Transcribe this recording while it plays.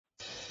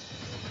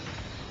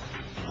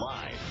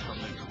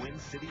Twin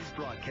Cities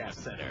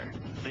Broadcast Center.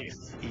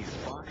 This is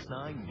Fox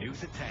 9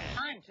 News at 10.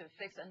 Time to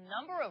fix a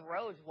number of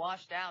roads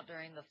washed out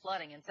during the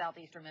flooding in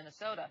southeastern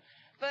Minnesota.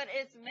 But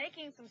it's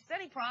making some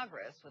steady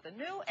progress with a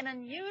new and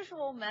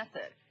unusual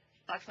method.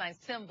 Fox 9's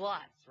Tim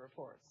Blotz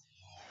reports.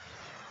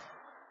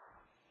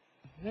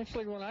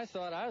 Initially, when I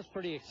saw it, I was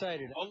pretty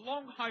excited.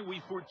 Along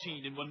Highway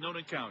 14 in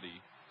Winona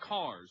County,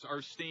 cars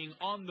are staying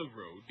on the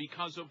road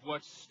because of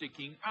what's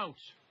sticking out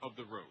of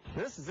the road.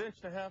 This is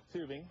 1.5 inch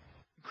tubing.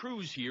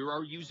 Crews here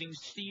are using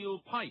steel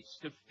pipes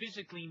to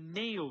physically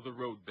nail the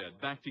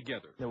roadbed back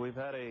together. Now, we've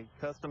had a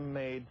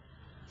custom-made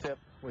tip.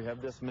 We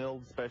have this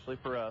milled especially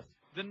for us.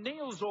 The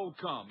nails all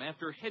come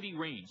after heavy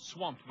rain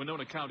swamped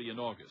Winona County in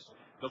August.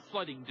 The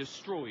flooding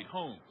destroyed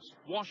homes,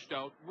 washed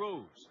out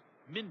roads.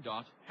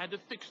 MnDOT had to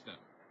fix them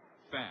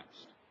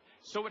fast.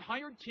 So it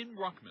hired Tim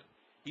Ruckman.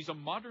 He's a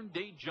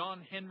modern-day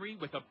John Henry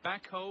with a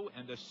backhoe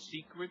and a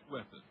secret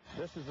weapon.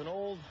 This is an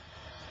old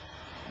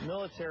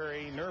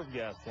military nerve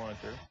gas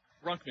launcher.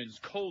 Ruckman's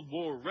Cold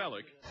War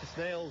relic, This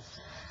nail's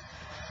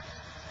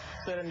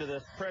set into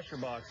this pressure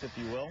box, if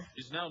you will,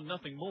 is now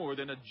nothing more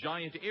than a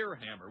giant air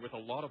hammer with a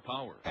lot of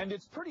power. And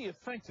it's pretty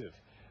effective.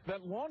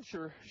 That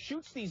launcher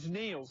shoots these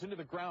nails into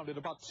the ground at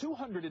about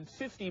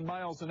 250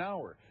 miles an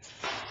hour.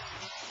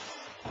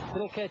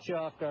 It'll catch you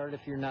off guard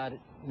if you're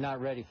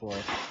not ready for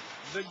it.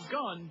 The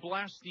gun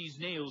blasts these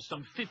nails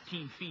some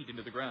 15 feet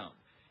into the ground.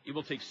 It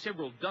will take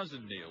several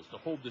dozen nails to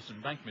hold this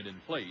embankment in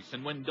place,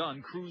 and when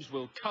done, crews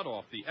will cut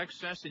off the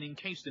excess and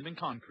encase them in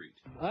concrete.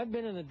 I've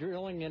been in the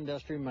drilling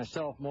industry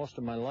myself most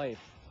of my life,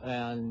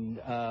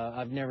 and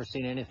I've never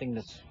seen anything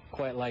that's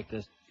quite like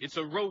this. It's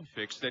a road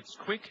fix that's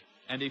quick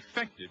and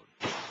effective.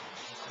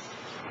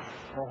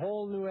 A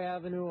whole new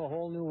avenue, a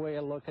whole new way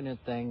of looking at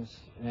things,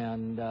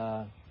 and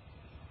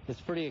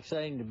it's pretty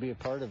exciting to be a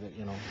part of it,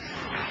 you know.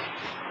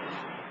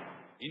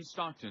 In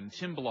Stockton,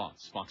 Tim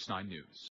Blotz, Fox 9 News.